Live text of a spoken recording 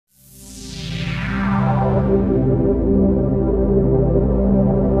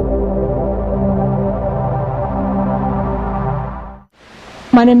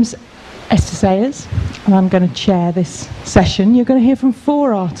My name's Esther Sayers, and I'm going to chair this session. You're going to hear from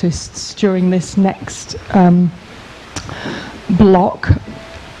 4 artists during this next block.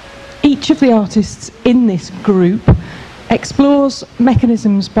 Each of the artists in this group explores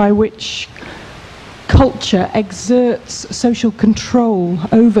mechanisms by which culture exerts social control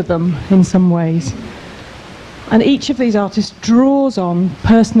over them in some ways. And each of these artists draws on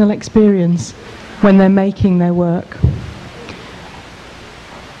personal experience when they're making their work.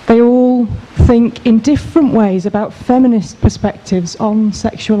 They all think in different ways about feminist perspectives on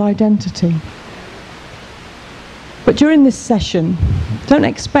sexual identity. But during this session, don't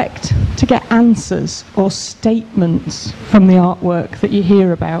expect to get answers or statements from the artwork that you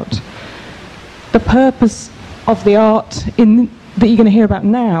hear about. The purpose of the art that you're going to hear about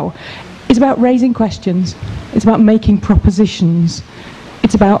now is about raising questions. It's about making propositions.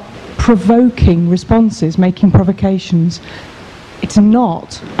 It's about provoking responses, making provocations. It's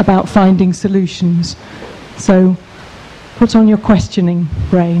not about finding solutions. So put on your questioning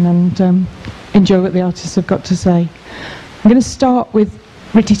brain and enjoy what the artists have got to say. I'm going to start with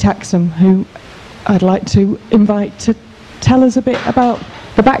Ritti Taxam, who I'd like to invite to tell us a bit about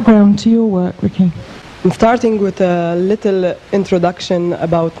the background to your work, Ricky. I'm starting with a little introduction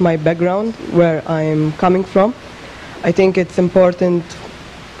about my background, where I'm coming from. I think it's important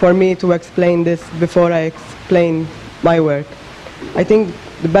for me to explain this before I explain my work. I think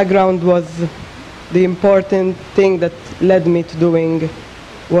the background was the important thing that led me to doing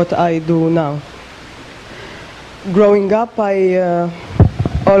what I do now. Growing up, I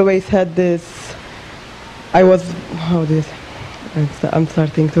always had this,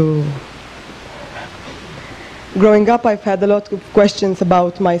 Growing up, I've had a lot of questions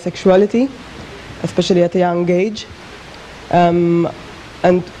about my sexuality, especially at a young age.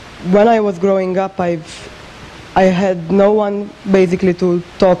 And when I was growing up, I had no one basically to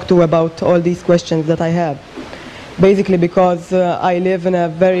talk to about all these questions that I have. Basically because I live in a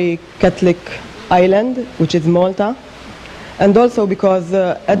very Catholic island, which is Malta. And also because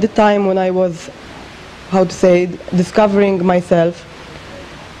at the time when I was, discovering myself,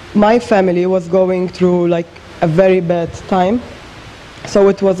 my family was going through like a very bad time. So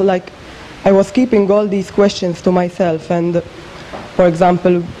it was like I was keeping all these questions to myself. And for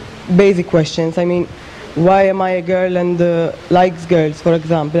example, basic questions. I mean, why am I a girl and likes girls, for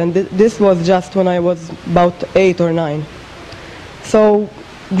example? And this was just when I was about 8 or 9. So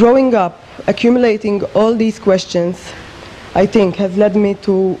growing up, accumulating all these questions, I think has led me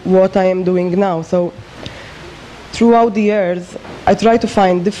to what I am doing now. So throughout the years, I try to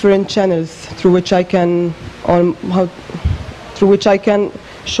find different channels through which I can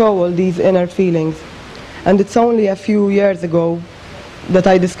show all these inner feelings. And it's only a few years ago that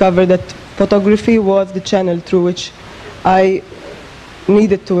I discovered that photography was the channel through which I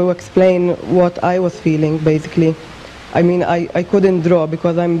needed to explain what I was feeling, basically. I mean, I couldn't draw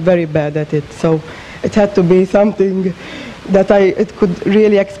because I'm very bad at it, so it had to be something that it could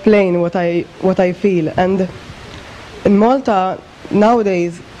really explain what I feel. And in Malta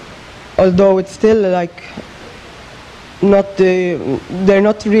nowadays, although it's still like they're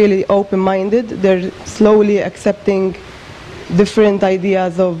not really open-minded, they're slowly accepting different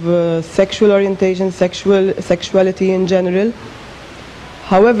ideas of sexual orientation, sexuality in general.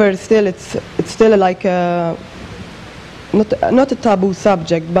 However, still it's still like not a taboo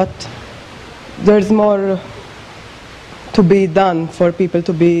subject, but there's more to be done for people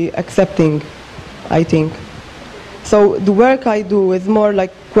to be accepting, I think. So the work I do is more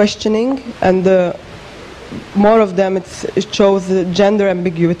like questioning, and more of them it shows gender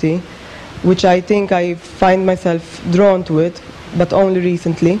ambiguity, which I think I find myself drawn to it, but only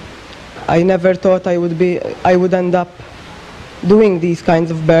recently. I never thought I would end up doing these kinds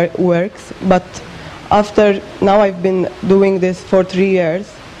of works, but now I've been doing this for 3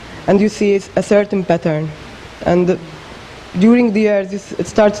 years, and you see a certain pattern. And during the years, you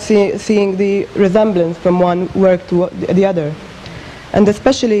start seeing the resemblance from one work to the other. And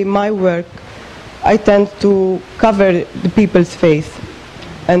especially my work, I tend to cover the people's face.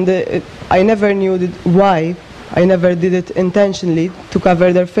 And I never knew why. I never did it intentionally to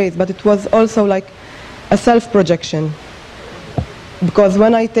cover their face, but it was also like a self-projection. Because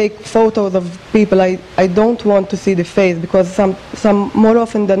when I take photos of people, I don't want to see the face, because some more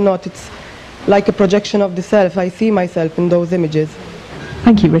often than not, it's like a projection of the self. I see myself in those images.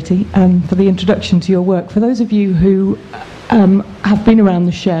 Thank you, Ritti, for the introduction to your work. For those of you who have been around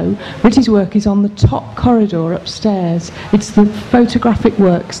the show, Ritti's work is on the top corridor upstairs. It's the photographic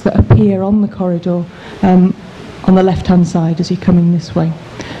works that appear on the corridor on the left-hand side as you're coming this way.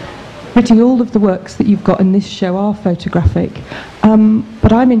 Ritti, all of the works that you've got in this show are photographic,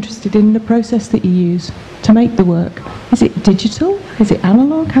 but I'm interested in the process that you use to make the work. Is it digital? Is it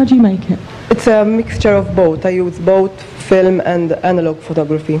analog? How do you make it? It's a mixture of both. I use both film and analog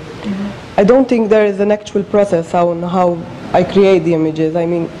photography. Mm-hmm. I don't think there is an actual process on how I create the images. I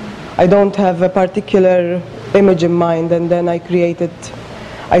mean, I don't have a particular image in mind and then I create it.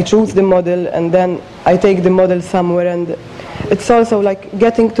 I choose the model and then I take the model somewhere, and it's also like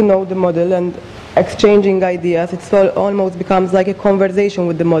getting to know the model and exchanging ideas. It almost becomes like a conversation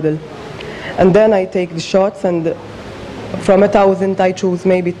with the model. And then I take the shots, and from 1,000 I choose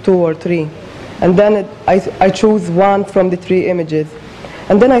maybe 2 or 3. And then I choose one from the 3 images.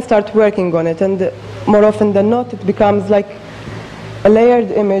 And then I start working on it, and more often than not it becomes like a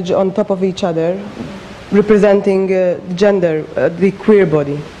layered image on top of each other, representing gender, the queer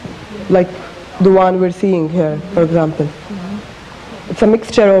body, like the one we're seeing here, for example. Mm-hmm. It's a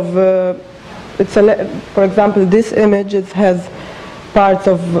mixture of, for example, this image has parts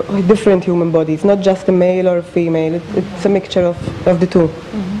of different human bodies, not just a male or a female. It's a mixture of the two.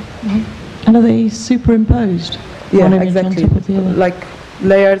 Mm-hmm. Mm-hmm. And are they superimposed? Yeah, exactly. Like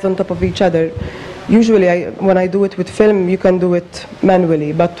layers on top of each other. Usually, when I do it with film, you can do it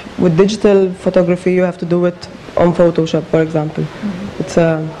manually, but with digital photography, you have to do it on Photoshop, for example. Mm-hmm. It's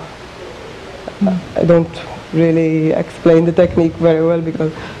I don't really explain the technique very well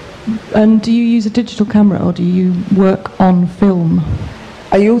because. And do you use a digital camera or do you work on film?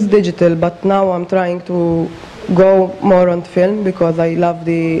 I use digital, but now I'm trying to go more on film because I love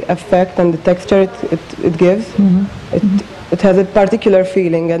the effect and the texture it gives. Mm-hmm. It has a particular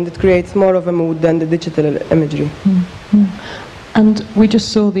feeling and it creates more of a mood than the digital imagery. Mm-hmm. And we just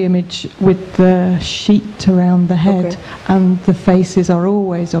saw the image with the sheet around the head, okay, and the faces are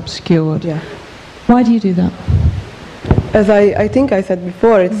always obscured. Yeah. Why do you do that? As I think I said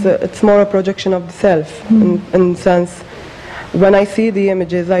before, it's more a projection of the self, in sense. When I see the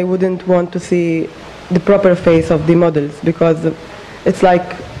images, I wouldn't want to see the proper face of the models because it's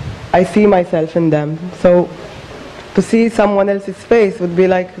like I see myself in them. So to see someone else's face would be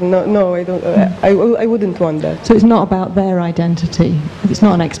like, no, I don't. I wouldn't want that. So it's not about their identity. It's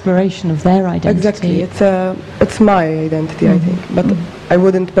not an exploration of their identity. Exactly. It's my identity, I think. But I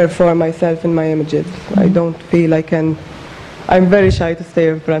wouldn't perform myself in my images. I don't feel I can. I'm very shy to stay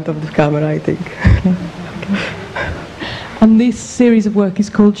in front of the camera, I think. Okay. And this series of work is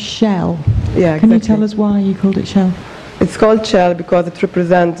called Shell. Yeah, exactly. Can you tell us why you called it Shell? It's called Shell because it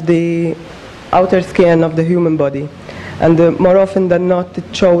represents the outer skin of the human body. And more often than not,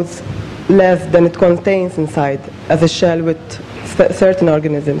 it shows less than it contains inside, as a shell with certain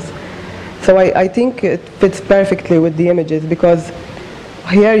organisms. So I think it fits perfectly with the images because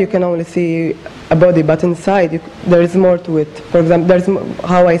here you can only see a body, but inside there is more to it. For example,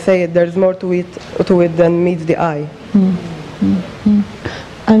 how I say it, there's more to it than meets the eye.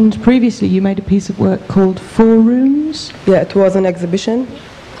 And previously you made a piece of work called 4 Rooms? Yeah, it was an exhibition.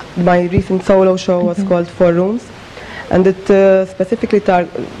 My recent solo show was called 4 Rooms, and it specifically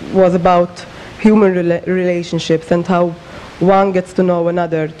was about human relationships and how one gets to know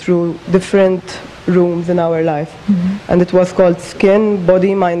another through different rooms in our life. And it was called Skin,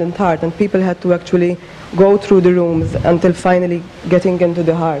 Body, Mind and Heart, and people had to actually go through the rooms until finally getting into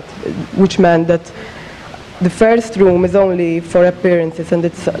the heart, which meant that the first room is only for appearances and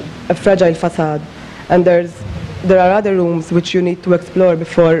it's a fragile facade, and there are other rooms which you need to explore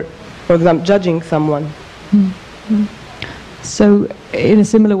before, for example, judging someone. So in a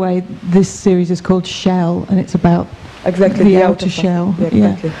similar way, this series is called Shell, and it's about the outer shell. Yeah,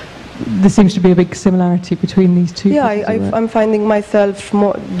 exactly. Yeah. There seems to be a big similarity between these two. Yeah, I'm finding myself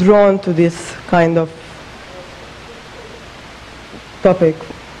more drawn to this kind of topic.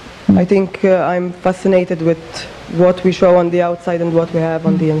 I think I'm fascinated with what we show on the outside and what we have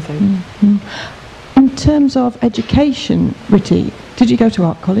on the inside. In terms of education, Ritti, did you go to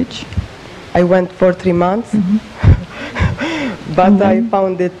art college? I went for 3 months, but I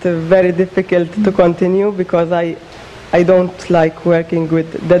found it very difficult to continue because I don't like working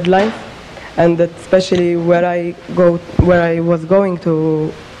with deadlines, and especially where I was going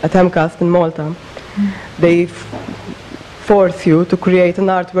to at MCAST in Malta, they force you to create an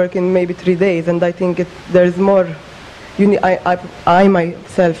artwork in maybe 3 days, and I think there's more. I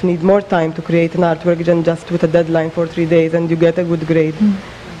myself need more time to create an artwork than just with a deadline for 3 days and you get a good grade.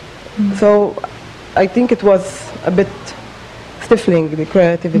 So I think it was a bit stifling, the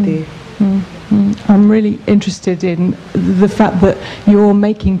creativity. I'm really interested in the fact that your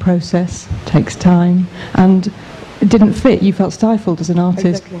making process takes time and it didn't fit. You felt stifled as an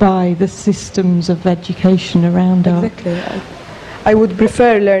artist by the systems of education around art. Exactly. I would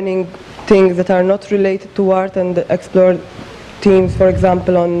prefer learning things that are not related to art and explore themes, for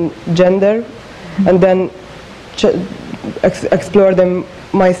example, on gender, and then explore them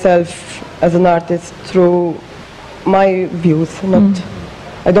myself as an artist through my views.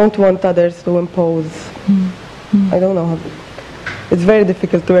 I don't want others to impose. I don't know. It's very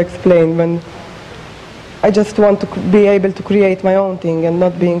difficult to explain when I just want to be able to create my own thing and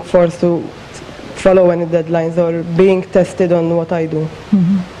not being forced to follow any deadlines or being tested on what I do.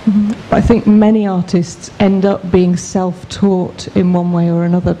 I think many artists end up being self-taught in one way or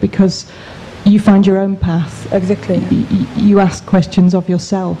another because you find your own path. Exactly. You ask questions of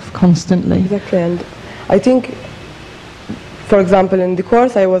yourself constantly. Exactly, and I think, for example, in the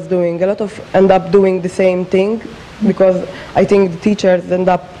course I was doing, a lot of end up doing the same thing because I think the teachers end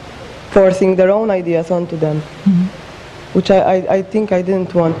up forcing their own ideas onto them, which I think I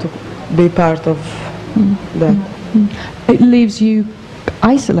didn't want to be part of that. It leaves you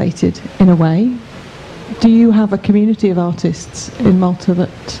isolated in a way. Do you have a community of artists in Malta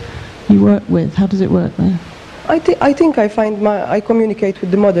that you work with? How does it work there? I think I communicate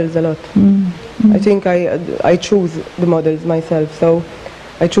with the models a lot. I think I choose the models myself, so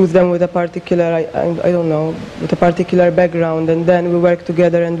I choose them with a particular, I don't know, with a particular background, and then we work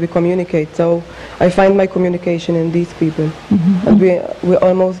together and we communicate. So I find my communication in these people, and we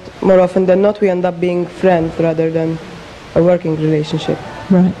almost, more often than not, we end up being friends rather than a working relationship.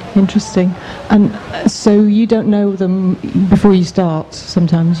 Right, interesting. And so you don't know them before you start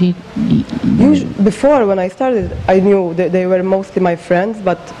sometimes? Before, when I started, I knew that they were mostly my friends,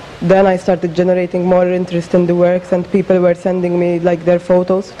 but then I started generating more interest in the works, and people were sending me like their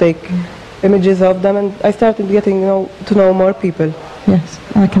photos to take images of them, and I started getting to know more people. Yes,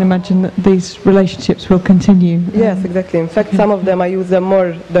 I can imagine that these relationships will continue. Yes, exactly. In fact, some of them I use them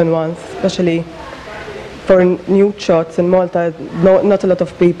more than once, especially for nude shots in Malta. Not a lot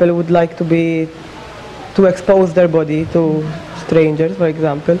of people would like to expose their body to strangers, for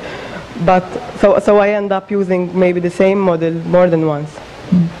example. But so I end up using maybe the same model more than once.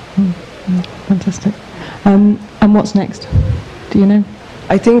 Fantastic. And what's next? Do you know?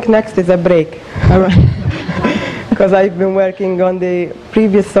 I think next is a break. All right. Because I've been working on the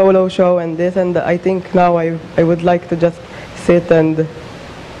previous solo show and this, and I think now I would like to just sit and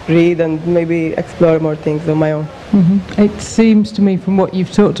read and maybe explore more things on my own. It seems to me from what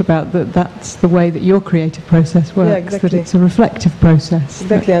you've talked about that that's the way that your creative process works, exactly. that it's a reflective process.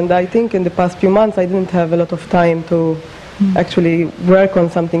 Exactly, and I think in the past few months I didn't have a lot of time to actually work on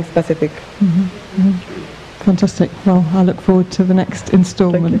something specific. Fantastic. Well, I look forward to the next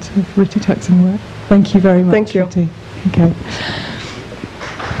instalment of Rita Tuxen work. Thank you very much. Thank you. Rita. Okay.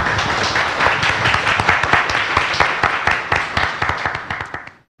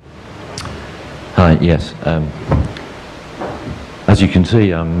 Hi, yes. As you can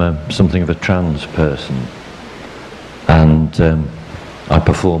see, I'm something of a trans person, and I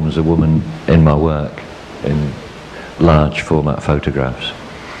perform as a woman in my work, in large format photographs.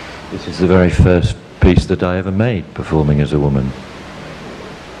 This is the very first piece that I ever made performing as a woman.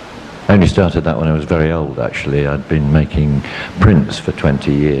 I only started that when I was very old, actually. I'd been making prints for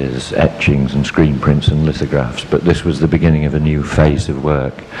 20 years, etchings and screen prints and lithographs, but this was the beginning of a new phase of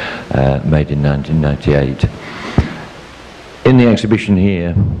work made in 1998. In the exhibition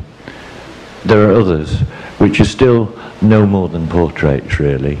here, there are others which are still no more than portraits,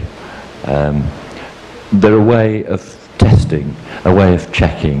 really. They're a way of testing, a way of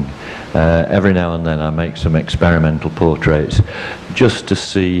checking. Every now and then I make some experimental portraits just to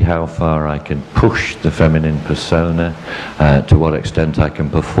see how far I can push the feminine persona, to what extent I can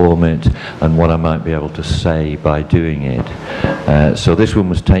perform it, and what I might be able to say by doing it. So this one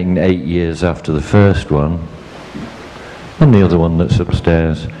was taken 8 years after the first one, and the other one that's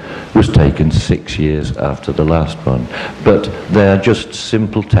upstairs was taken 6 years after the last one. But they are just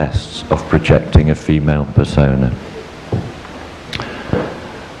simple tests of projecting a female persona.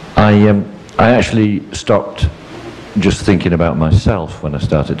 I actually stopped just thinking about myself when I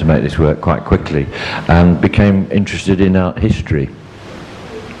started to make this work quite quickly, and became interested in art history,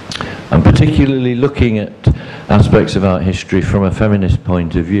 and particularly looking at aspects of art history from a feminist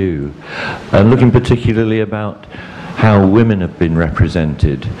point of view, and looking particularly about how women have been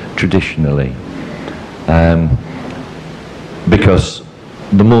represented traditionally, because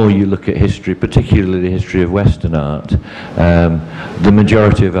the more you look at history, particularly the history of Western art, the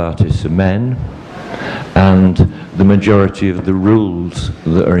majority of artists are men, and the majority of the rules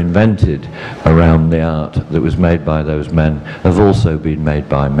that are invented around the art that was made by those men have also been made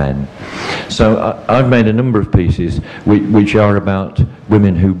by men. So I've made a number of pieces which are about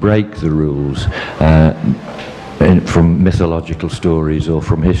women who break the rules, from mythological stories or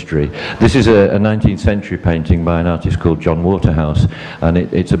from history. This is a 19th century painting by an artist called John Waterhouse, and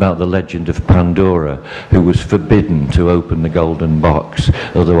it's about the legend of Pandora, who was forbidden to open the golden box,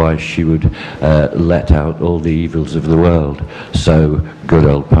 otherwise she would let out all the evils of the world. So good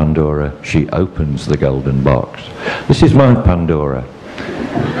old Pandora, she opens the golden box. This is my Pandora.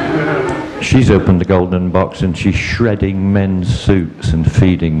 She's opened the golden box and she's shredding men's suits and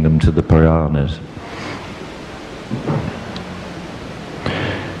feeding them to the piranhas.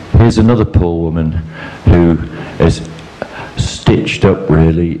 Here's another poor woman who is stitched up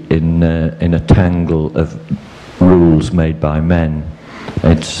really in a tangle of rules made by men.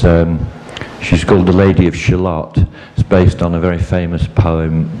 She's called the Lady of Shalott. It's based on a very famous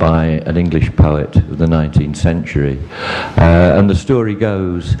poem by an English poet of the 19th century. And the story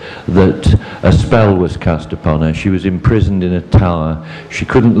goes that a spell was cast upon her. She was imprisoned in a tower. She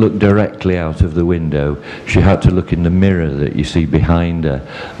couldn't look directly out of the window. She had to look in the mirror that you see behind her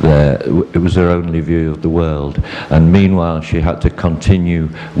there. It was her only view of the world. And meanwhile, she had to continue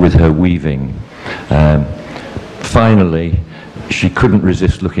with her weaving. Finally, she couldn't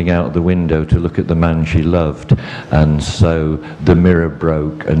resist looking out the window to look at the man she loved, and so the mirror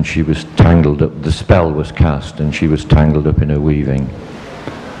broke and she was tangled up, the spell was cast and she was tangled up in her weaving.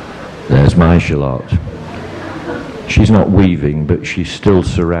 There's my Shalott. She's not weaving, but she's still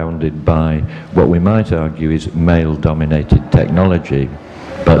surrounded by what we might argue is male-dominated technology.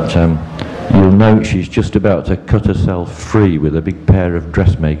 But you'll note she's just about to cut herself free with a big pair of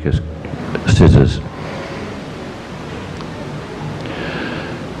dressmaker's scissors.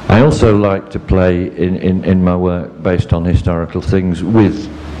 I also like to play in my work based on historical things with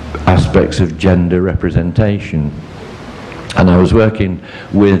aspects of gender representation. And I was working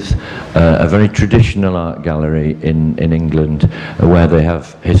with a very traditional art gallery in England where they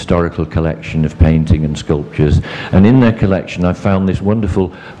have historical collection of painting and sculptures. And in their collection I found this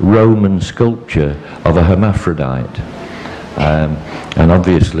wonderful Roman sculpture of a hermaphrodite. And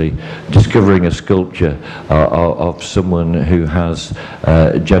obviously discovering a sculpture of someone who has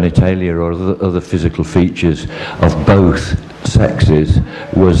genitalia or other physical features of both sexes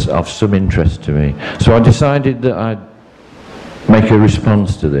was of some interest to me. So I decided that I'd make a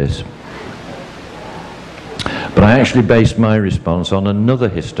response to this. But I actually based my response on another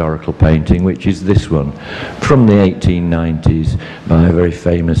historical painting, which is this one, from the 1890s by a very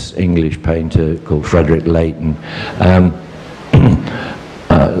famous English painter called Frederick Leighton.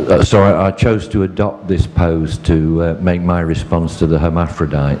 So I chose to adopt this pose to make my response to the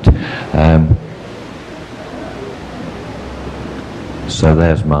hermaphrodite. So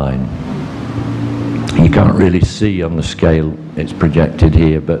there's mine. You can't really see on the scale it's projected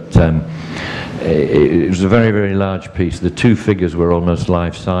here, but it was a very, very large piece. The two figures were almost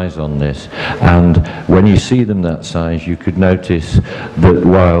life-size on this, and when you see them that size, you could notice that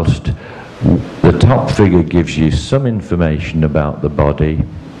whilst the top figure gives you some information about the body,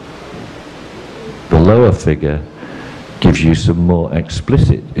 the lower figure gives you some more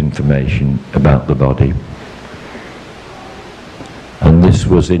explicit information about the body. And this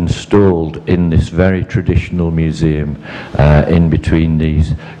was installed in this very traditional museum in between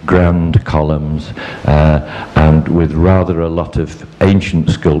these grand columns and with rather a lot of ancient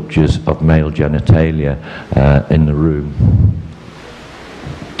sculptures of male genitalia in the room.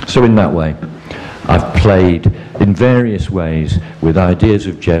 So in that way, I've played in various ways with ideas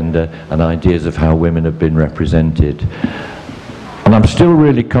of gender and ideas of how women have been represented. And I'm still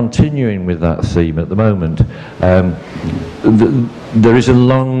really continuing with that theme at the moment. There is a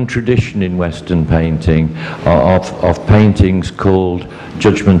long tradition in Western painting of paintings called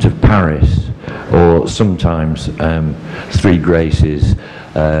Judgment of Paris, or sometimes Three Graces.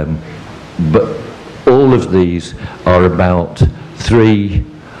 But all of these are about three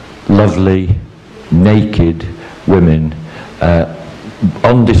lovely, naked women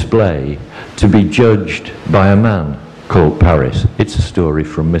on display to be judged by a man called Paris. It's a story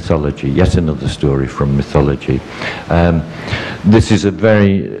from mythology, yet another story from mythology.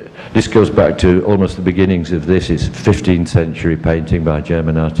 This goes back to almost the beginnings of this. It's a 15th century painting by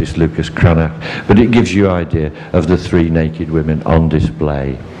German artist Lucas Cranach, but it gives you an idea of the three naked women on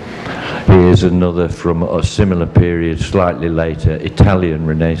display. Here's another from a similar period, slightly later, Italian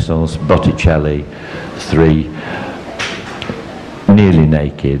Renaissance, Botticelli, three nearly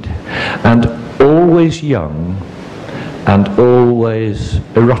naked, and always young and always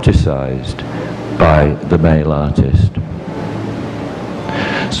eroticized by the male artist.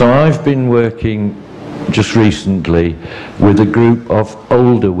 So I've been working just recently with a group of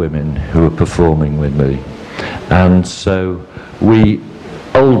older women who are performing with me, and so we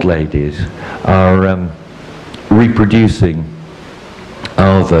old ladies are reproducing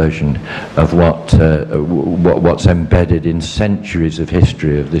our version of what's embedded in centuries of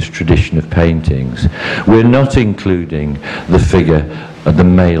history of this tradition of paintings. We're not including the figure, the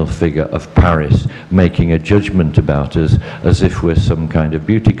male figure of Paris, making a judgment about us as if we're some kind of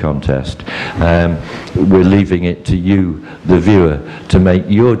beauty contest. We're leaving it to you, the viewer, to make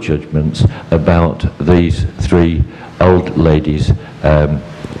your judgments about these three old ladies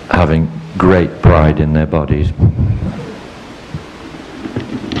having great pride in their bodies.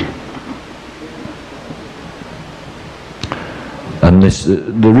 And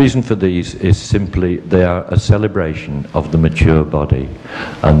the reason for these is simply they are a celebration of the mature body,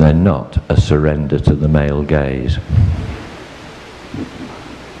 and they're not a surrender to the male gaze.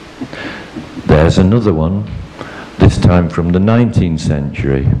 There's another one, this time from the 19th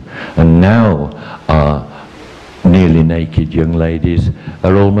century, and now our nearly naked young ladies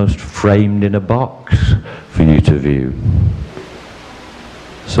are almost framed in a box for you to view.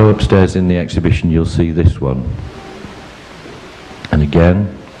 So upstairs in the exhibition you'll see this one. And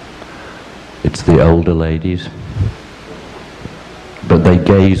again, it's the older ladies, but they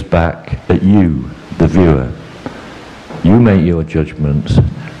gaze back at you, the viewer. You make your judgments,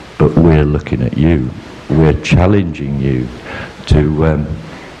 but we're looking at you. We're challenging you to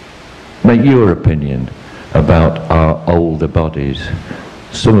make your opinion about our older bodies,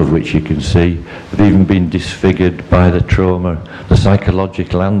 some of which you can see have even been disfigured by the trauma, the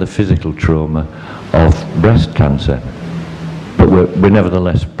psychological and the physical trauma of breast cancer. But we're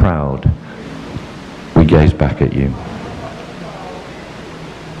nevertheless proud. We gaze back at you.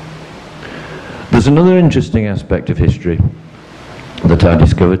 There's another interesting aspect of history that I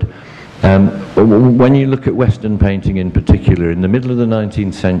discovered. When you look at Western painting in particular, in the middle of the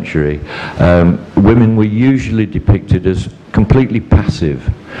 19th century, women were usually depicted as completely passive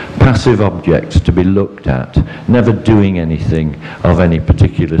objects to be looked at, never doing anything of any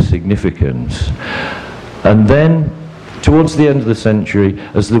particular significance. And then, towards the end of the century,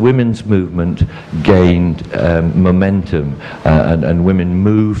 as the women's movement gained momentum and women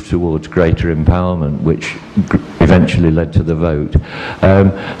moved towards greater empowerment, which eventually led to the vote,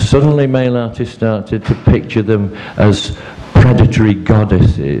 suddenly male artists started to picture them as predatory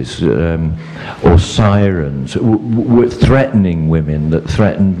goddesses or sirens, threatening women that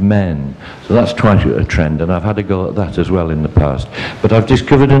threatened men. So that's quite a trend, and I've had a go at that as well in the past. But I've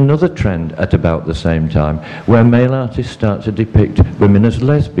discovered another trend at about the same time, where male artists start to depict women as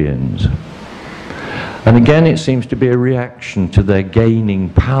lesbians. And again, it seems to be a reaction to their gaining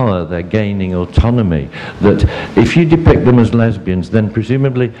power, their gaining autonomy, that if you depict them as lesbians, then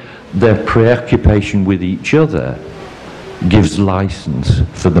presumably their preoccupation with each other gives license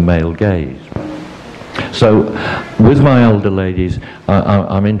for the male gaze. So with my older ladies,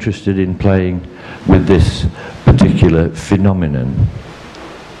 I'm interested in playing with this particular phenomenon.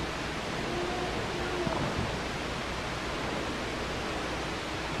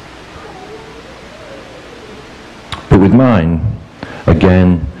 But with mine,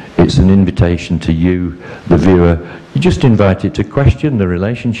 again, it's an invitation to you, the viewer. You just invite it to question the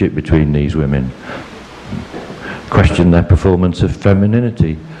relationship between these women. Question their performance of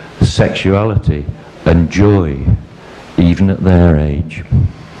femininity, sexuality, and joy, even at their age.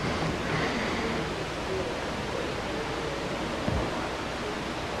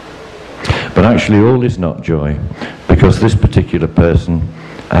 But actually all is not joy, because this particular person,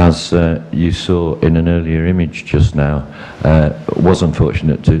 as you saw in an earlier image just now, was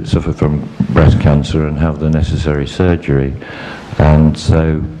unfortunate to suffer from breast cancer and have the necessary surgery. And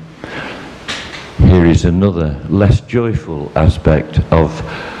so here is another less joyful aspect of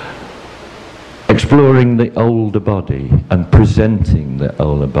exploring the older body and presenting the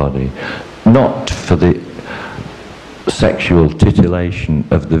older body, not for the sexual titillation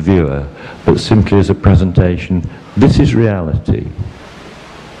of the viewer, but simply as a presentation. This is reality,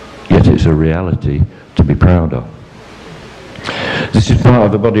 yet it's a reality to be proud of. This is part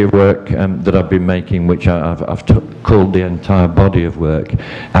of a body of work that I've been making, which I've called the entire body of work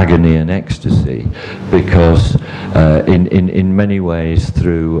Agony and Ecstasy, because in many ways,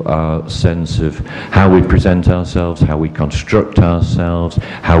 through our sense of how we present ourselves, how we construct ourselves,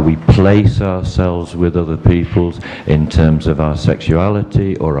 how we place ourselves with other people's in terms of our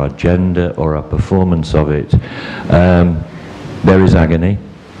sexuality or our gender or our performance of it, there is agony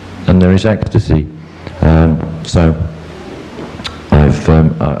and there is ecstasy. So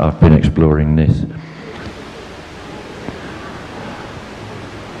I've been exploring this.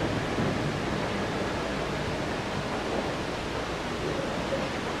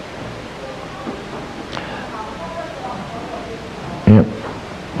 Yep.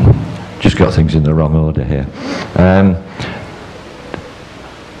 just got things in the wrong order here.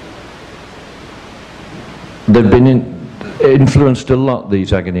 They've been influenced a lot,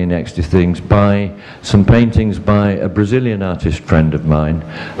 these agony and ecstasy things, by some paintings by a Brazilian artist friend of mine,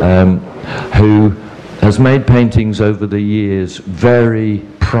 who has made paintings over the years, very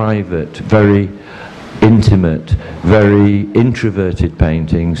private, very intimate, very introverted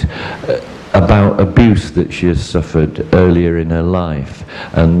paintings, about abuse that she has suffered earlier in her life,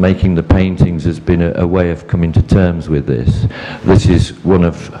 and making the paintings has been a way of coming to terms with this. This is one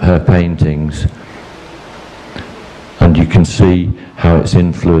of her paintings, and you can see how it's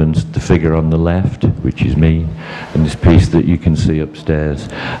influenced the figure on the left, which is me, and this piece that you can see upstairs,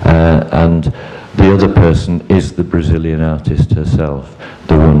 and the other person is the Brazilian artist herself,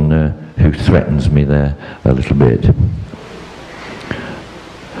 the one who threatens me there a little bit.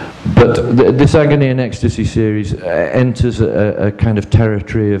 But this Agony and Ecstasy series enters a kind of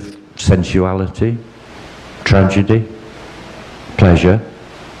territory of sensuality, tragedy, pleasure,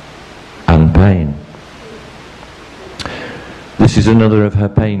 and pain. This is another of her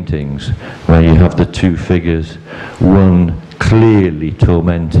paintings, where you have the two figures, one clearly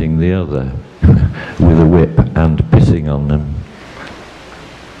tormenting the other with a whip and pissing on them.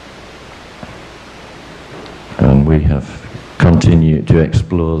 And we have continued to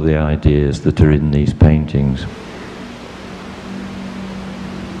explore the ideas that are in these paintings.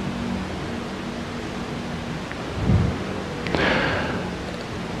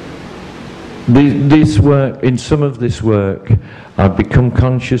 This work, in some of this work, I've become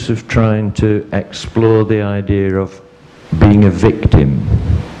conscious of trying to explore the idea of being a victim.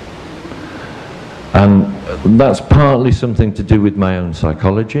 And that's partly something to do with my own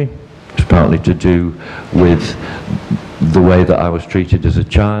psychology. It's partly to do with the way that I was treated as a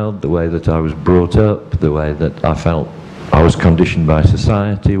child, the way that I was brought up, the way that I felt I was conditioned by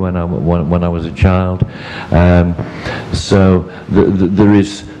society when I was a child. So there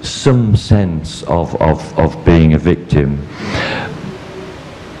is some sense of being a victim.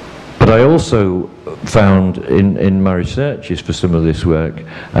 But I also found in my researches for some of this work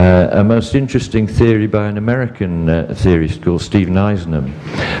a most interesting theory by an American theorist called Stephen Eisenham,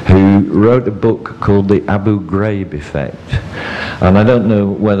 who wrote a book called The Abu Ghraib Effect. And I don't know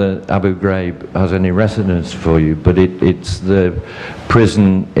whether Abu Ghraib has any resonance for you, but it's the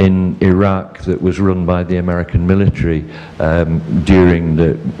prison in Iraq that was run by the American military during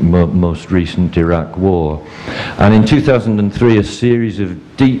the most recent Iraq war. And in 2003, a series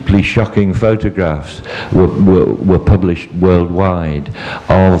of deeply shocking photographs were published worldwide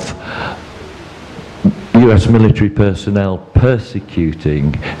of US military personnel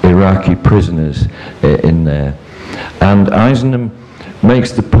persecuting Iraqi prisoners in there. And Eisenham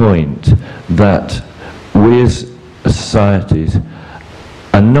makes the point that we as societies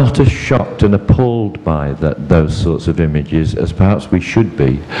are not as shocked and appalled by those sorts of images as perhaps we should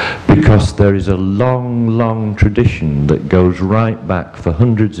be, because there is a long tradition that goes right back for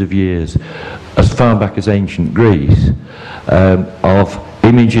hundreds of years, as far back as ancient Greece, of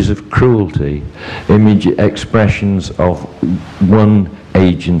images of cruelty, expressions of one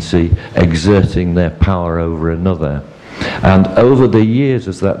agency exerting their power over another. And over the years,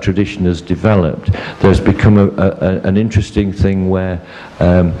 as that tradition has developed, there's become an interesting thing where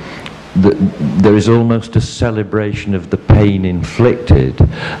there is almost a celebration of the pain inflicted,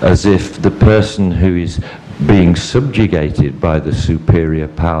 as if the person who is being subjugated by the superior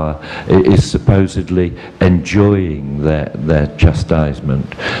power is supposedly enjoying their chastisement.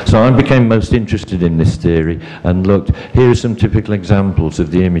 So I became most interested in this theory and looked, here are some typical examples of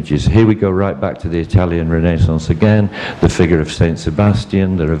the images. Here we go right back to the Italian Renaissance again, the figure of Saint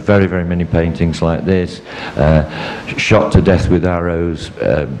Sebastian. There are very many paintings like this, shot to death with arrows.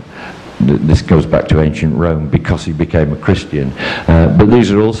 This goes back to ancient Rome because he became a Christian. But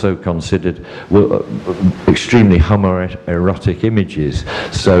these are also considered extremely homoerotic images.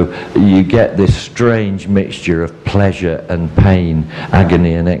 So you get this strange mixture of pleasure and pain,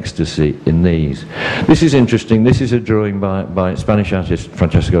 agony and ecstasy in these. This is interesting. This is a drawing by Spanish artist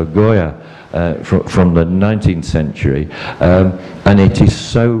Francisco Goya from the 19th century. And it is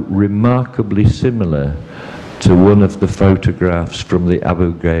so remarkably similar to one of the photographs from the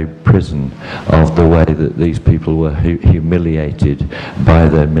Abu Ghraib prison of the way that these people were humiliated by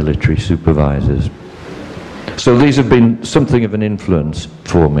their military supervisors. So these have been something of an influence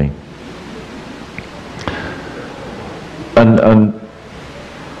for me. And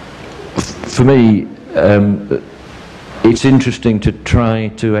for me, it's interesting to try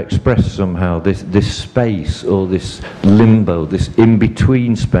to express somehow this space, or this limbo, this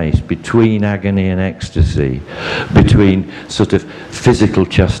in-between space between agony and ecstasy, between sort of physical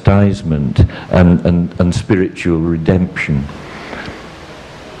chastisement and spiritual redemption.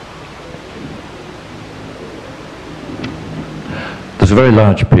 There's a very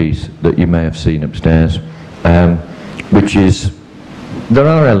large piece that you may have seen upstairs, which is, there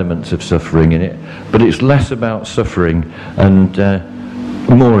are elements of suffering in it, but it's less about suffering and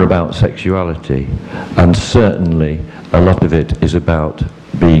more about sexuality, and certainly a lot of it is about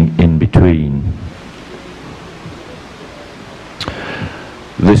being in between.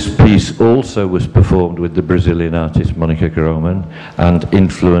 This piece also was performed with the Brazilian artist Monica Groman and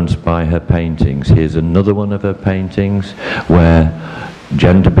influenced by her paintings. Here's another one of her paintings where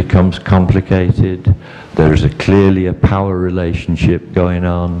gender becomes complicated. There is clearly a power relationship going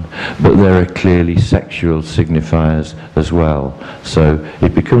on, but there are clearly sexual signifiers as well. So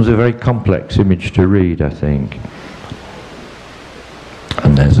it becomes a very complex image to read, I think.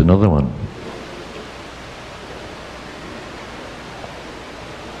 And there's another one.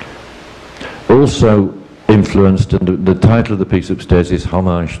 Also influenced, and the title of the piece upstairs is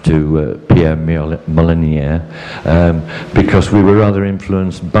Homage to Pierre Molinière, because we were rather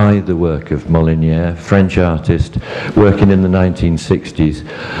influenced by the work of Molinière, French artist working in the 1960s,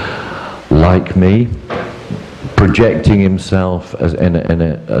 like me, projecting himself as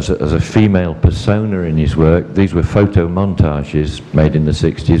a female persona in his work. These were photo montages made in the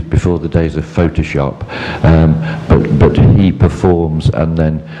 60s before the days of Photoshop, but he performs and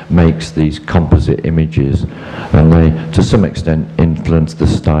then makes these composite images, and they to some extent influence the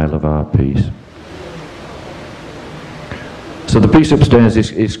style of our piece. So the piece upstairs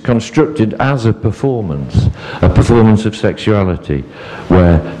is constructed as a performance of sexuality,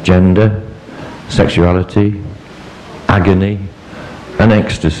 where gender, sexuality, agony and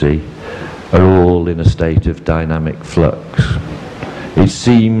ecstasy are all in a state of dynamic flux. It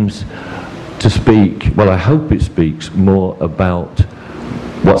seems to speak, well, I hope it speaks more about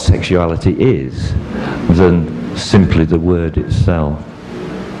what sexuality is than simply the word itself.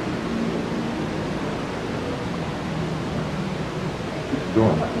 Go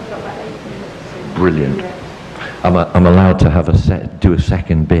on. Brilliant. I'm allowed to have do a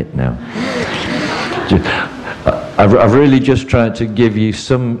second bit now. I've really just tried to give you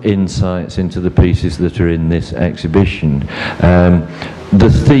some insights into the pieces that are in this exhibition. The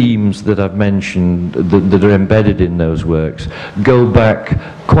themes that I've mentioned that are embedded in those works go back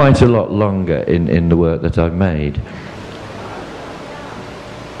quite a lot longer in the work that I've made.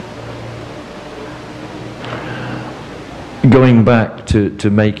 Going back to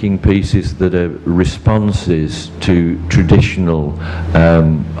making pieces that are responses to traditional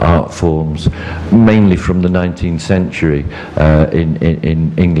art forms, mainly from the 19th century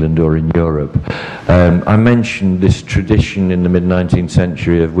in England or in Europe. I mentioned this tradition in the mid-19th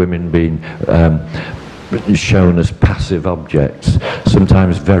century of women being shown as passive objects,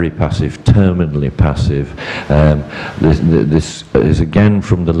 sometimes very passive, terminally passive. This is again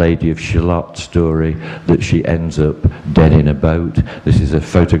from the Lady of Shalott story, that she ends up dead in a boat. This is a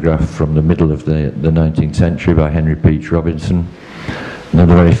photograph from the middle of the 19th century by Henry Peach Robinson.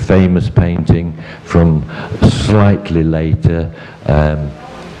 Another very famous painting from slightly later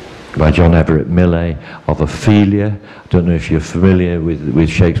by John Everett Millais of Ophelia. I don't know if you're familiar with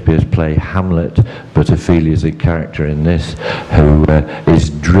Shakespeare's play Hamlet, but Ophelia is a character in this who is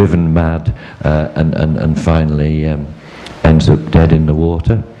driven mad and finally ends up dead in the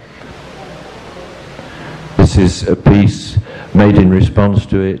water. This is a piece made in response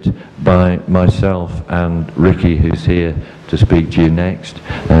to it by myself and Ricky, who's here to speak to you next.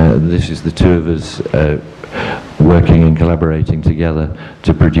 This is the two of us working and collaborating together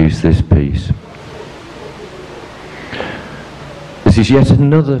to produce this piece. This is yet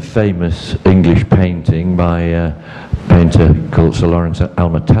another famous English painting by a painter called Sir Lawrence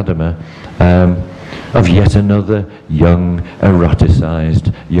Alma Tadema, of yet another young,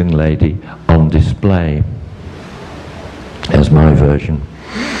 eroticized young lady on display. As my version.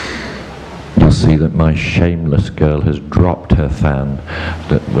 You'll see that my shameless girl has dropped her fan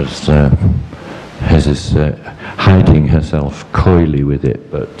that was hiding herself coyly with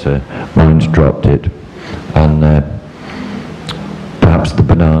it, but mine's dropped it, and perhaps the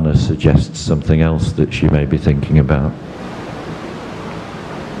banana suggests something else that she may be thinking about.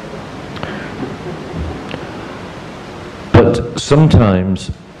 But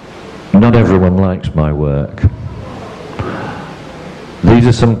sometimes not everyone likes my work. These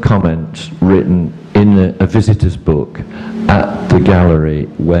are some comments written in a visitor's book at the gallery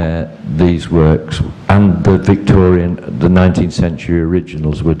where these works and the 19th century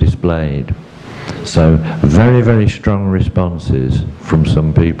originals were displayed. So very, very strong responses from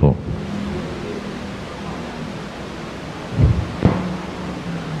some people.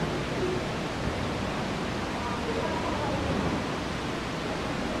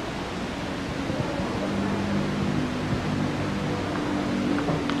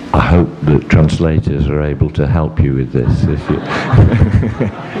 I hope that translators are able to help you with this. If you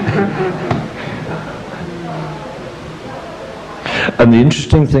And the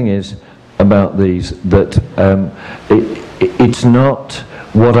interesting thing is about these that it's not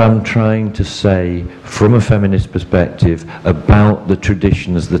what I'm trying to say from a feminist perspective about the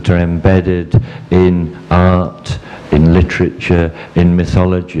traditions that are embedded in art, in literature, in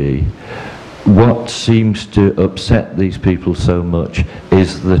mythology. What seems to upset these people so much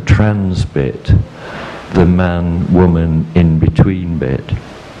is the trans bit, the man, woman, in between bit.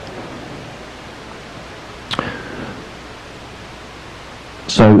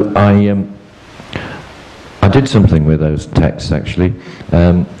 So I did something with those texts actually.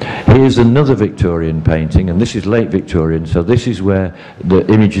 Here's another Victorian painting, and this is late Victorian, so this is where the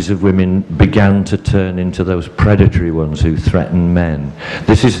images of women began to turn into those predatory ones who threaten men.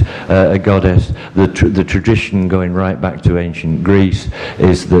 This is a goddess. The tradition going right back to ancient Greece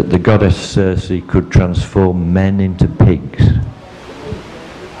is that the goddess Circe could transform men into pigs.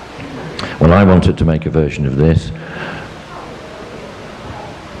 Well, I wanted to make a version of this,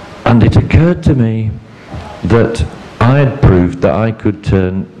 and it occurred to me that I had proved that I could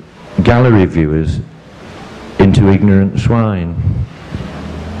turn gallery viewers into ignorant swine.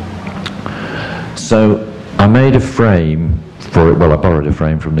 So I made a frame for it. Well, I borrowed a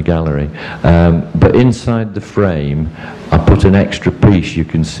frame from the gallery, but inside the frame I put an extra piece, you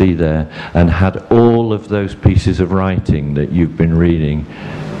can see there, and had all of those pieces of writing that you've been reading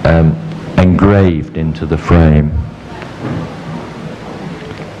engraved into the frame.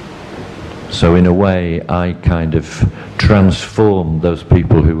 So in a way, I kind of transformed those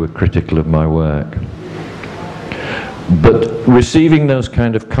people who were critical of my work. But receiving those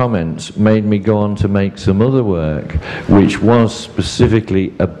kind of comments made me go on to make some other work, which was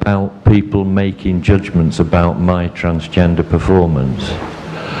specifically about people making judgments about my transgender performance.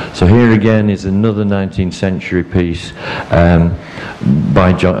 So here again is another 19th century piece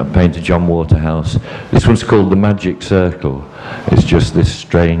by painter John Waterhouse. This one's called The Magic Circle. It's just this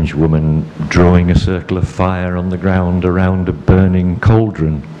strange woman drawing a circle of fire on the ground around a burning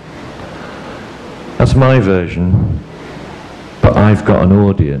cauldron. That's my version, but I've got an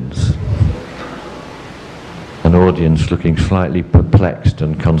audience. An audience looking slightly perplexed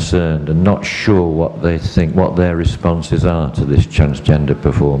and concerned and not sure what they think, what their responses are to this transgender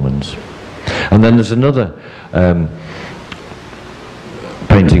performance. And then there's another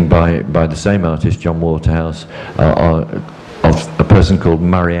painting by the same artist, John Waterhouse, of a person called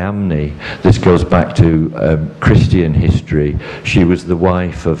Mariamne. This goes back to Christian history. She was the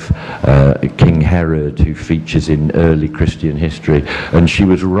wife of King Herod, who features in early Christian history, and she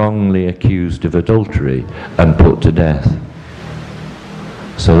was wrongly accused of adultery and put to death.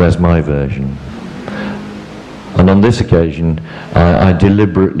 So there's my version. And on this occasion, I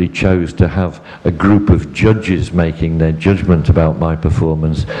deliberately chose to have a group of judges making their judgment about my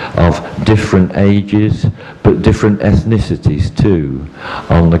performance of different ages, but different ethnicities too,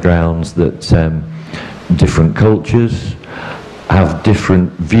 on the grounds that different cultures have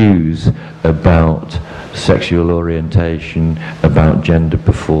different views about sexual orientation, about gender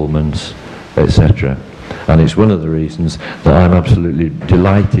performance, etc. And it's one of the reasons that I'm absolutely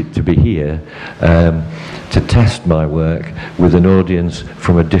delighted to be here to test my work with an audience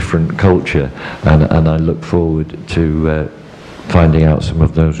from a different culture, and I look forward to finding out some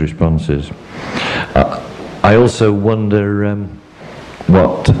of those responses. I also wonder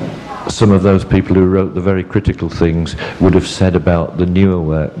what some of those people who wrote the very critical things would have said about the newer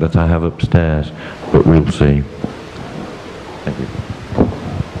work that I have upstairs, but we'll see. Thank you.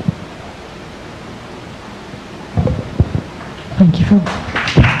 Thank you, Phil.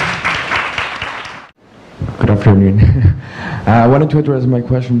 Good afternoon. I wanted to address my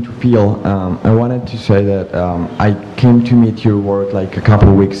question to Phil. I wanted to say that I came to meet your work like a couple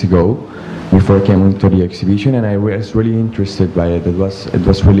of weeks ago before I came into the exhibition, and I was really interested by it. It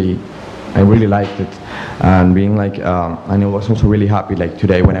was really, I really liked it, and being like, and I was also really happy like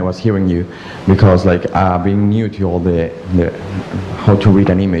today when I was hearing you, because like being new to all the how to read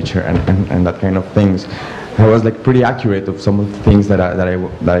an image and that kind of things. I was like pretty accurate of some of the things that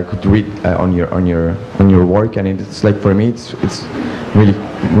I could read on your work, and it's like for me it's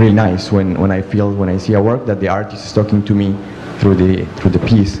really nice when I see a work that the artist is talking to me through the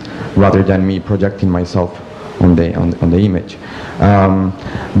piece, rather than me projecting myself on the image.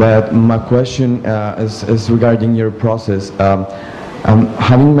 But my question is regarding your process.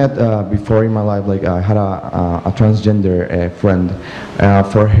 Having met before in my life, like I had a transgender friend.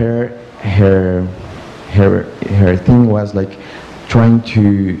 For her thing was like trying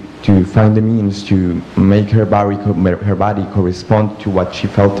to find the means to make her body correspond to what she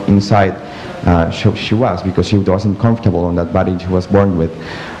felt inside she was, because she wasn't comfortable on that body she was born with.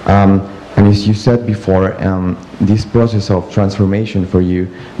 And as you said before, this process of transformation for you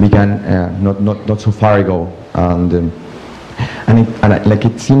began not so far ago, and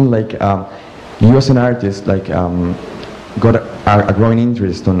it seemed like you as an artist got a growing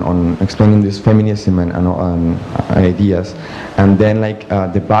interest on explaining this feminism and ideas, and then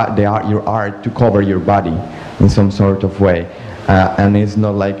your art to cover your body in some sort of way. And it's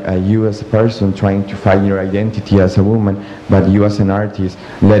not like you as a person trying to find your identity as a woman, but you as an artist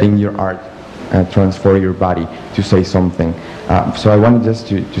letting your art transform your body to say something. So I wanted just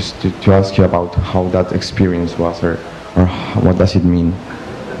to ask you about how that experience was, or what does it mean?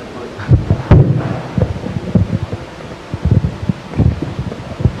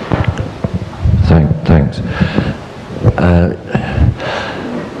 Thanks.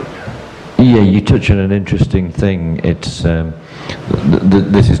 Yeah, you touch on an interesting thing. It's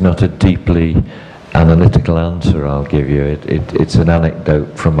this is not a deeply analytical answer I'll give you. It's an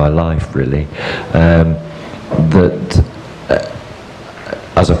anecdote from my life, really. That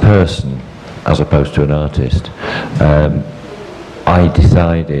as a person, as opposed to an artist, I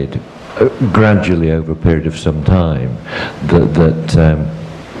decided gradually over a period of some time that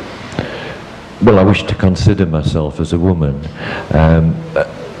well, I wish to consider myself as a woman.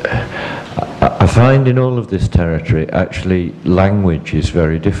 I find in all of this territory, actually, language is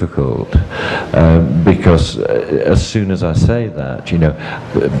very difficult, because as soon as I say that, you know,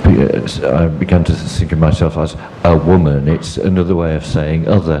 I began to think of myself as a woman. It's another way of saying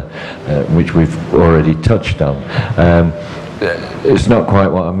other, which we've already touched on. It's not quite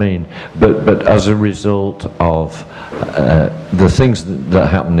what I mean, but as a result of the things that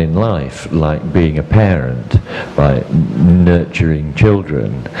happen in life, like being a parent, by nurturing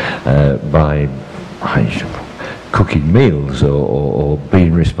children, by cooking meals, or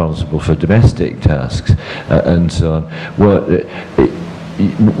being responsible for domestic tasks, and so on.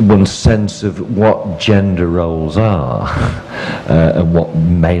 One's sense of what gender roles are and what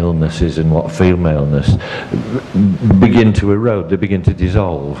maleness is and what femaleness begin to erode, they begin to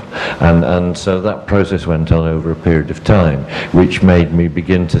dissolve, and so that process went on over a period of time, which made me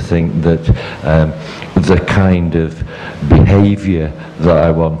begin to think that the kind of behaviour that I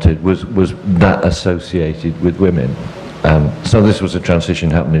wanted was that associated with women. So this was a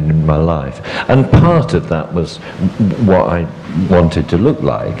transition happening in my life, and part of that was what I wanted to look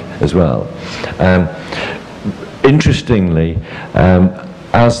like as well. Interestingly,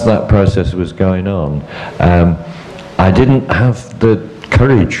 as that process was going on, I didn't have the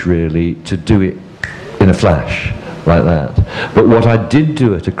courage really to do it in a flash like that. But what I did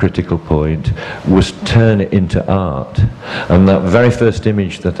do at a critical point was turn it into art, and that very first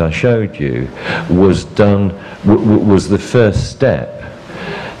image that I showed you was done, was the first step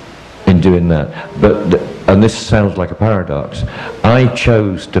in doing that. But and this sounds like a paradox, I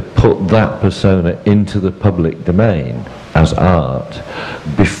chose to put that persona into the public domain as art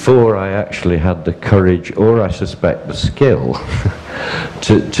before I actually had the courage, or I suspect the skill,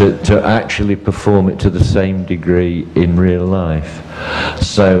 to actually perform it to the same degree in real life.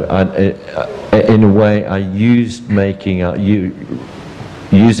 So in a way I used making art,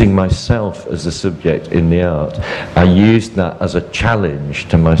 using myself as the subject in the art, I used that as a challenge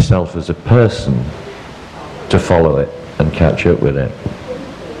to myself as a person to follow it and catch up with it.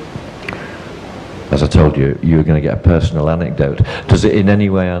 As I told you, you were going to get a personal anecdote. Does it in any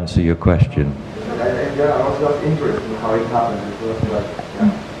way answer your question? Yeah, I was just interested in how it happened. It was like,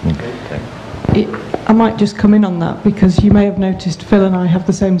 yeah. I might just come in on that, because you may have noticed Phil and I have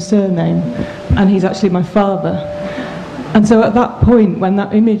the same surname, and he's actually my father. And so at that point, when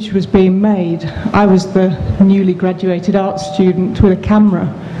that image was being made, I was the newly graduated art student with a camera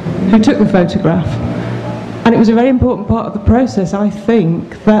who took the photograph. And it was a very important part of the process, I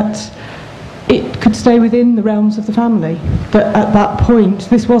think, that it could stay within the realms of the family. That at that point,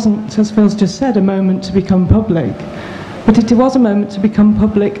 this wasn't, as Phil's just said, a moment to become public, but it was a moment to become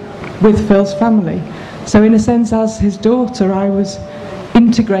public with Phil's family. So in a sense, as his daughter, I was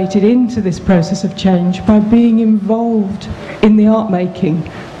integrated into this process of change by being involved in the art making,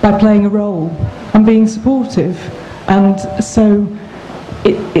 by playing a role and being supportive. And so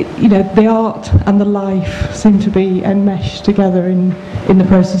you know, the art and the life seem to be enmeshed together in the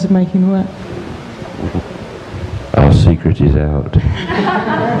process of making the work. Our secret is out.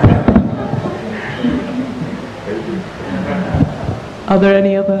 Are there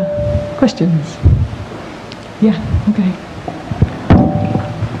any other questions? Yeah, okay.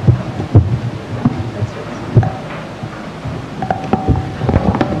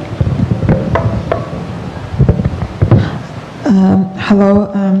 Hello.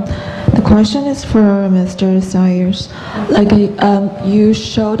 The question is for Mr. Sayers. Like, you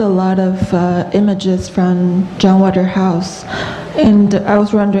showed a lot of images from John Waterhouse, and I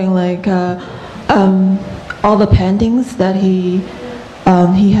was wondering, like, all the paintings that he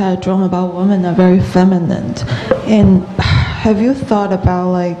had drawn about women are very feminine. And have you thought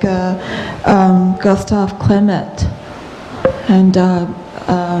about, like, Gustav Klimt, and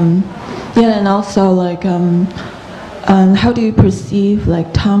yeah, and also, like, how do you perceive,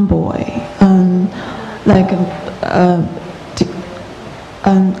 like, tomboy? Like,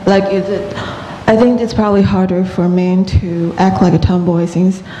 is it? I think it's probably harder for men to act like a tomboy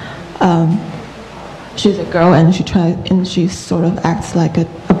since she's a girl and she sort of acts like a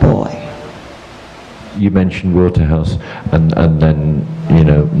boy. You mentioned Waterhouse, and then, you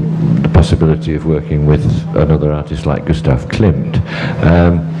know, the possibility of working with another artist like Gustav Klimt.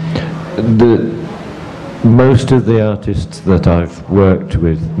 Most of the artists that I've worked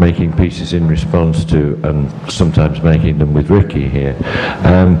with making pieces in response to, and sometimes making them with Ricky here,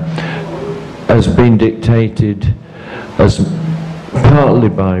 has been dictated as partly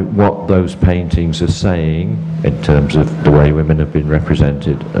by what those paintings are saying in terms of the way women have been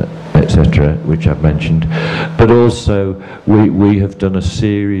represented, etc., which I've mentioned, but also we have done a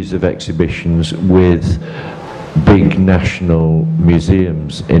series of exhibitions with big national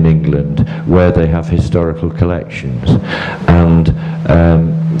museums in England where they have historical collections, and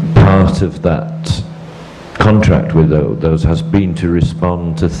part of that contract with those has been to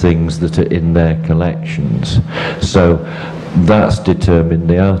respond to things that are in their collections. So that's determined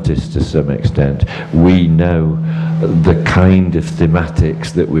the artist to some extent. We know the kind of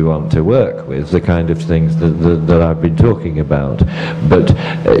thematics that we want to work with, the kind of things that I've been talking about. But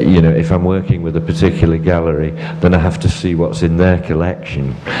you know, if I'm working with a particular gallery, then I have to see what's in their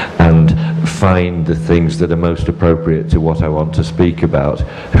collection and find the things that are most appropriate to what I want to speak about,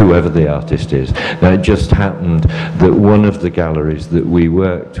 whoever the artist is. Now, it just happened that one of the galleries that we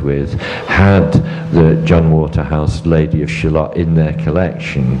worked with had the John Waterhouse Lady of Shalott in their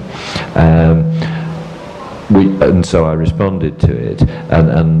collection. And so I responded to it,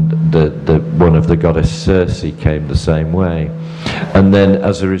 and one of the goddess Circe came the same way. And then,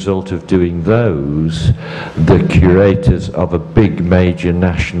 as a result of doing those, the curators of a big major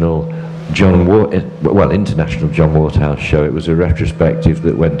national international John Waterhouse show, it was a retrospective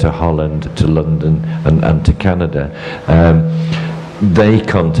that went to Holland, to London, and to Canada. They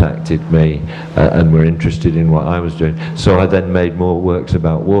contacted me and were interested in what I was doing. So I then made more works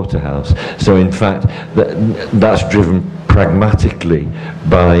about Waterhouse. So in fact, that's driven pragmatically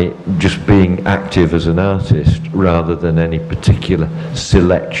by just being active as an artist rather than any particular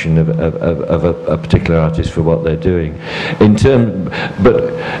selection of a particular artist for what they're doing. In terms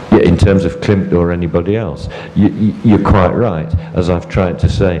of Klimt or anybody else, you're quite right. As I've tried to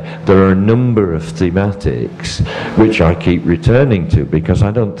say, there are a number of thematics which I keep returning to because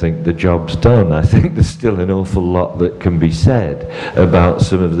I don't think the job's done. I think there's still an awful lot that can be said about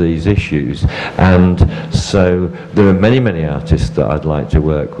some of these issues, and so there are many artists that I'd like to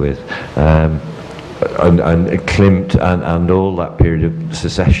work with, and Klimt and all that period of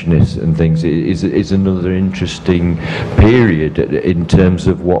secessionists and things is another interesting period in terms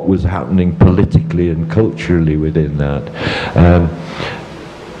of what was happening politically and culturally within that.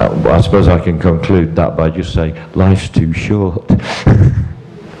 I suppose I can conclude that by just saying life's too short.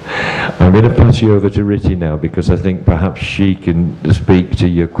 I'm going to pass you over to Ritty now because I think perhaps she can speak to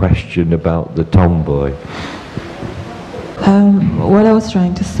your question about the tomboy. What I was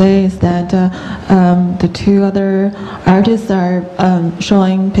trying to say is that the two other artists are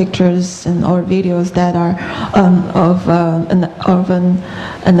showing pictures or videos that are of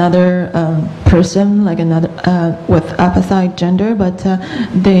another person, like another with opposite gender, but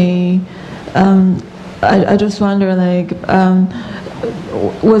they. I just wonder, like,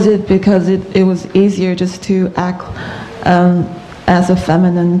 was it because it was easier just to act as a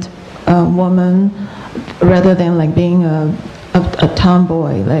feminine woman, rather than like being a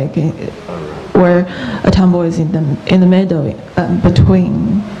tomboy, like where a tomboy is in the middle, in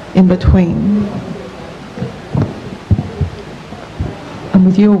between. And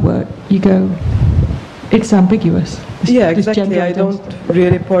with your work, you go, it's ambiguous. Yeah, exactly. I don't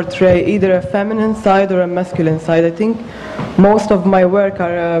really portray either a feminine side or a masculine side. I think most of my work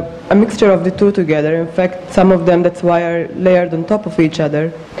are a mixture of the two together. In fact, some of them, that's why, are layered on top of each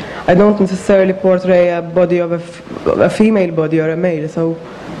other. I don't necessarily portray a body of a female body or a male, so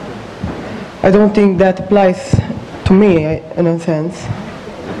I don't think that applies to me in a sense.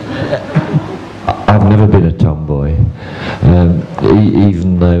 I've never been a tomboy,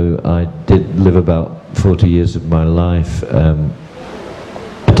 even though I did live about 40 years of my life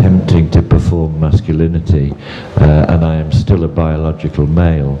attempting to perform masculinity, and I am still a biological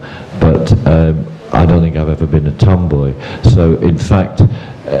male, but I don't think I've ever been a tomboy. So in fact,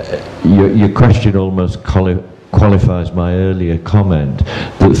 your question almost qualifies my earlier comment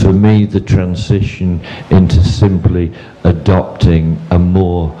that for me the transition into simply adopting a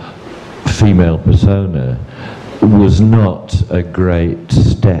more female persona was not a great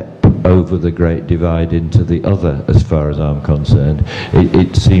step over the great divide into the other, as far as I'm concerned.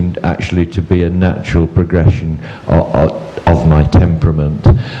 It seemed actually to be a natural progression of my temperament.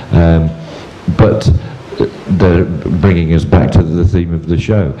 But bringing us back to the theme of the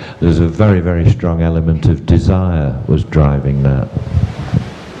show, there's a very, very strong element of desire was driving that.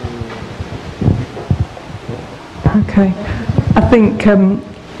 Okay. I think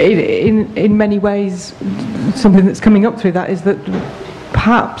in many ways something that's coming up through that is that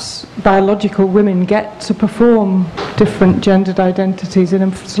perhaps biological women get to perform different gendered identities in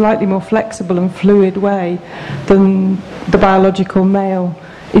a slightly more flexible and fluid way than the biological male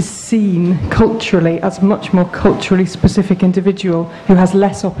is seen culturally as a much more culturally specific individual who has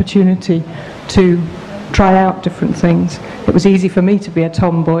less opportunity to try out different things. It was easy for me to be a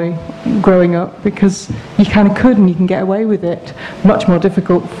tomboy growing up because you kind of could and you can get away with it. Much more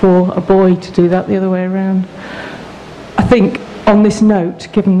difficult for a boy to do that the other way around. I think on this note,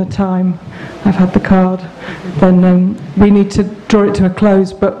 given the time I've had the card, then we need to draw it to a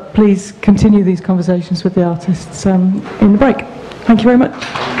close, but please continue these conversations with the artists in the break. Thank you very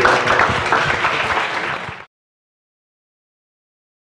much.